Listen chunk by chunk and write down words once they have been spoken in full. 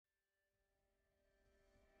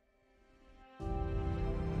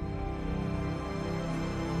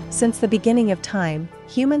Since the beginning of time,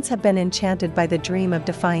 humans have been enchanted by the dream of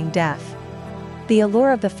defying death. The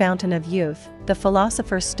allure of the fountain of youth, the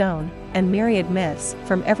philosopher's stone, and myriad myths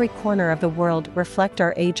from every corner of the world reflect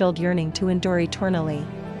our age-old yearning to endure eternally.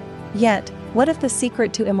 Yet, what if the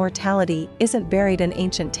secret to immortality isn't buried in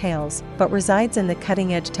ancient tales, but resides in the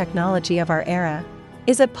cutting-edge technology of our era?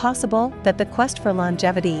 Is it possible that the quest for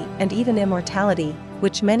longevity and even immortality,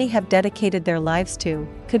 which many have dedicated their lives to,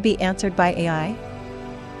 could be answered by AI?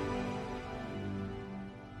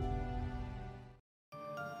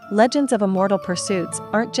 Legends of immortal pursuits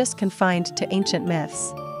aren't just confined to ancient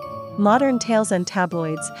myths. Modern tales and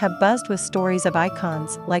tabloids have buzzed with stories of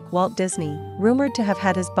icons like Walt Disney, rumored to have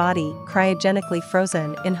had his body cryogenically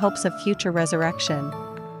frozen in hopes of future resurrection.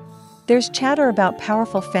 There's chatter about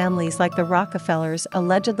powerful families like the Rockefellers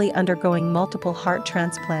allegedly undergoing multiple heart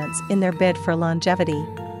transplants in their bid for longevity.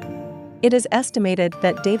 It is estimated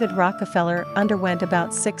that David Rockefeller underwent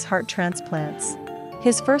about 6 heart transplants.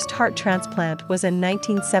 His first heart transplant was in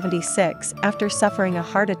 1976 after suffering a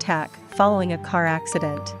heart attack following a car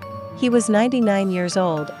accident. He was 99 years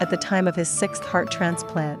old at the time of his 6th heart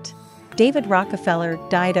transplant. David Rockefeller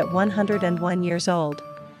died at 101 years old.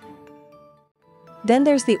 Then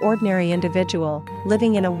there's the ordinary individual,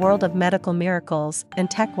 living in a world of medical miracles and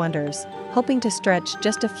tech wonders, hoping to stretch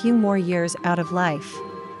just a few more years out of life.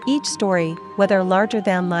 Each story, whether larger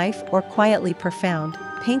than life or quietly profound,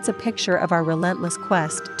 paints a picture of our relentless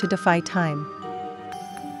quest to defy time.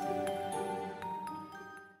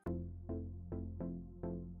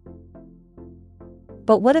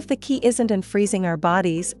 But what if the key isn't in freezing our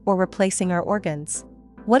bodies or replacing our organs?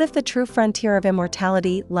 What if the true frontier of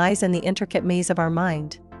immortality lies in the intricate maze of our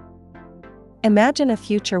mind? Imagine a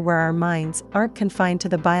future where our minds aren't confined to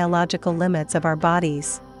the biological limits of our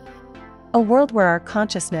bodies. A world where our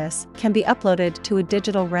consciousness can be uploaded to a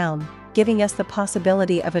digital realm, giving us the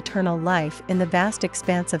possibility of eternal life in the vast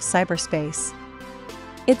expanse of cyberspace.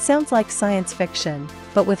 It sounds like science fiction,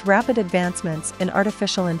 but with rapid advancements in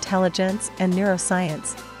artificial intelligence and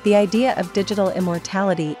neuroscience, the idea of digital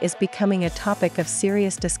immortality is becoming a topic of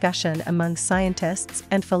serious discussion among scientists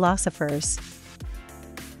and philosophers.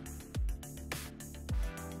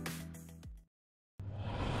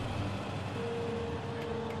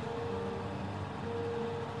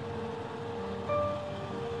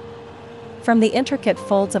 From the intricate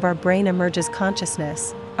folds of our brain emerges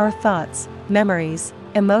consciousness, our thoughts, memories,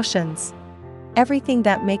 emotions, everything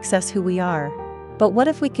that makes us who we are. But what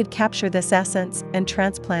if we could capture this essence and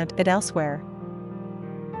transplant it elsewhere?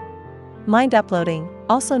 Mind uploading,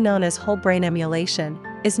 also known as whole brain emulation,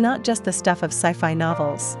 is not just the stuff of sci-fi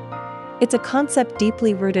novels. It's a concept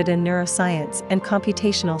deeply rooted in neuroscience and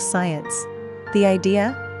computational science. The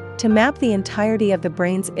idea? To map the entirety of the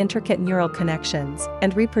brain's intricate neural connections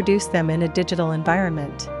and reproduce them in a digital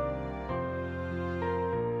environment.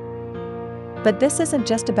 But this isn't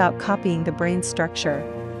just about copying the brain's structure.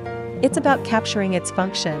 It's about capturing its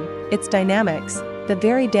function, its dynamics, the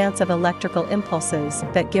very dance of electrical impulses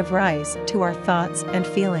that give rise to our thoughts and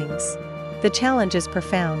feelings. The challenge is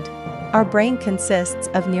profound. Our brain consists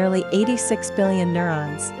of nearly 86 billion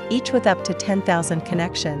neurons, each with up to 10,000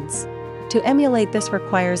 connections. To emulate this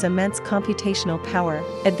requires immense computational power,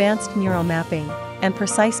 advanced neural mapping, and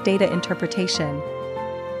precise data interpretation.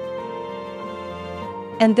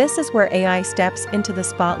 And this is where AI steps into the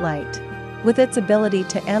spotlight. With its ability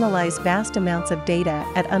to analyze vast amounts of data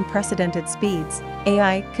at unprecedented speeds,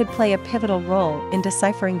 AI could play a pivotal role in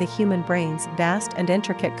deciphering the human brain's vast and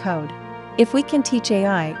intricate code. If we can teach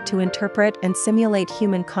AI to interpret and simulate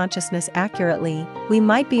human consciousness accurately, we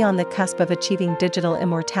might be on the cusp of achieving digital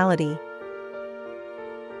immortality.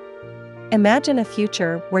 Imagine a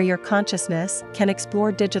future where your consciousness can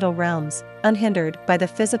explore digital realms, unhindered by the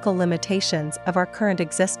physical limitations of our current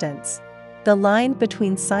existence. The line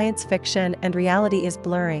between science fiction and reality is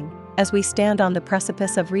blurring, as we stand on the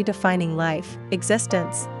precipice of redefining life,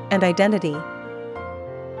 existence, and identity.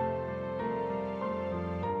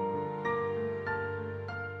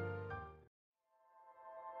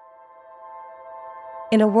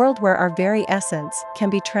 In a world where our very essence can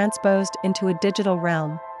be transposed into a digital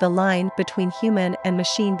realm, the line between human and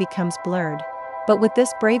machine becomes blurred. But with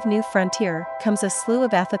this brave new frontier comes a slew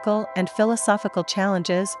of ethical and philosophical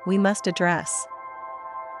challenges we must address.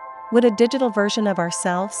 Would a digital version of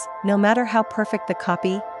ourselves, no matter how perfect the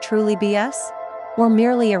copy, truly be us? Or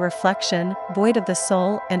merely a reflection, void of the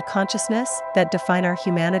soul and consciousness that define our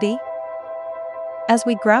humanity? As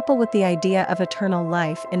we grapple with the idea of eternal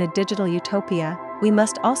life in a digital utopia, we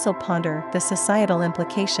must also ponder the societal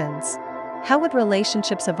implications. How would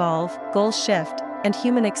relationships evolve, goals shift, and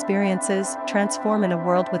human experiences transform in a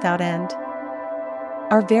world without end?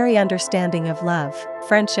 our very understanding of love,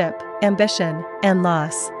 friendship, ambition, and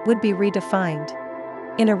loss would be redefined.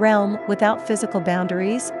 In a realm without physical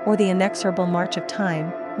boundaries or the inexorable march of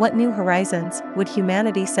time, what new horizons would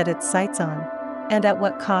humanity set its sights on? And at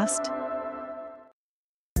what cost?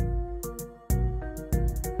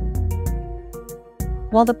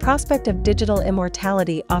 While the prospect of digital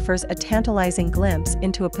immortality offers a tantalizing glimpse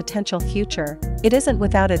into a potential future, it isn't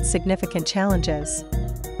without its significant challenges.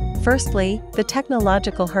 Firstly, the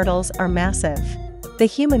technological hurdles are massive. The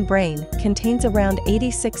human brain contains around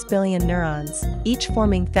 86 billion neurons, each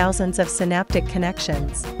forming thousands of synaptic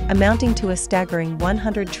connections, amounting to a staggering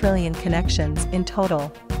 100 trillion connections in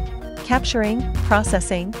total. Capturing,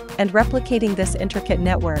 processing, and replicating this intricate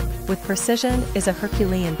network with precision is a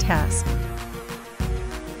Herculean task.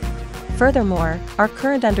 Furthermore, our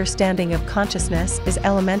current understanding of consciousness is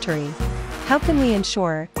elementary. How can we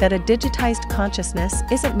ensure that a digitized consciousness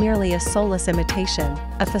isn't merely a soulless imitation,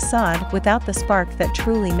 a facade without the spark that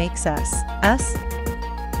truly makes us, us?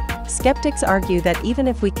 Skeptics argue that even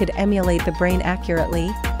if we could emulate the brain accurately,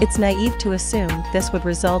 it's naive to assume this would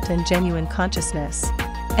result in genuine consciousness.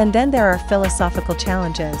 And then there are philosophical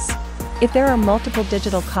challenges. If there are multiple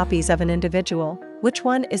digital copies of an individual, which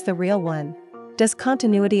one is the real one? Does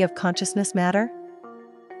continuity of consciousness matter?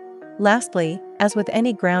 Lastly, as with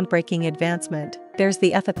any groundbreaking advancement, there's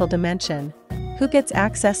the ethical dimension. Who gets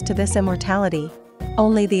access to this immortality?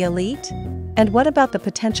 Only the elite? And what about the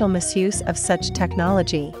potential misuse of such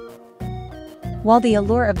technology? While the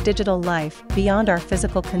allure of digital life beyond our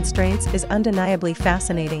physical constraints is undeniably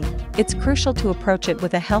fascinating, it's crucial to approach it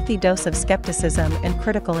with a healthy dose of skepticism and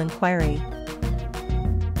critical inquiry.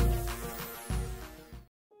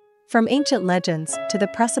 From ancient legends to the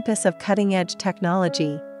precipice of cutting-edge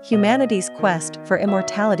technology, humanity's quest for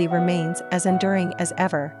immortality remains as enduring as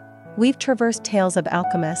ever. We've traversed tales of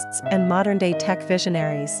alchemists and modern-day tech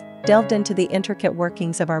visionaries, delved into the intricate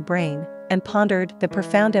workings of our brain, and pondered the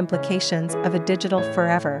profound implications of a digital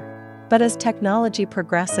forever. But as technology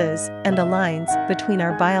progresses and the lines between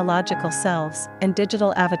our biological selves and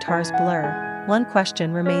digital avatars blur, one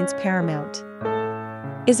question remains paramount.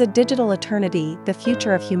 Is a digital eternity the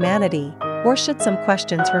future of humanity, or should some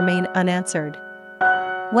questions remain unanswered?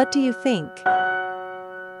 What do you think?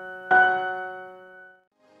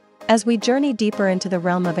 As we journey deeper into the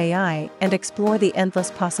realm of AI and explore the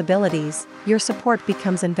endless possibilities, your support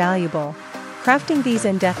becomes invaluable. Crafting these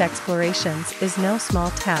in-depth explorations is no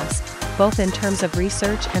small task, both in terms of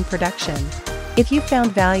research and production. If you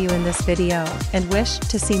found value in this video and wish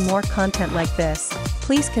to see more content like this,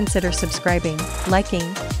 please consider subscribing,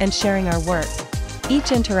 liking, and sharing our work.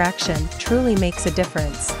 Each interaction truly makes a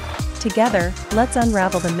difference. Together, let's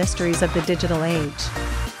unravel the mysteries of the digital age.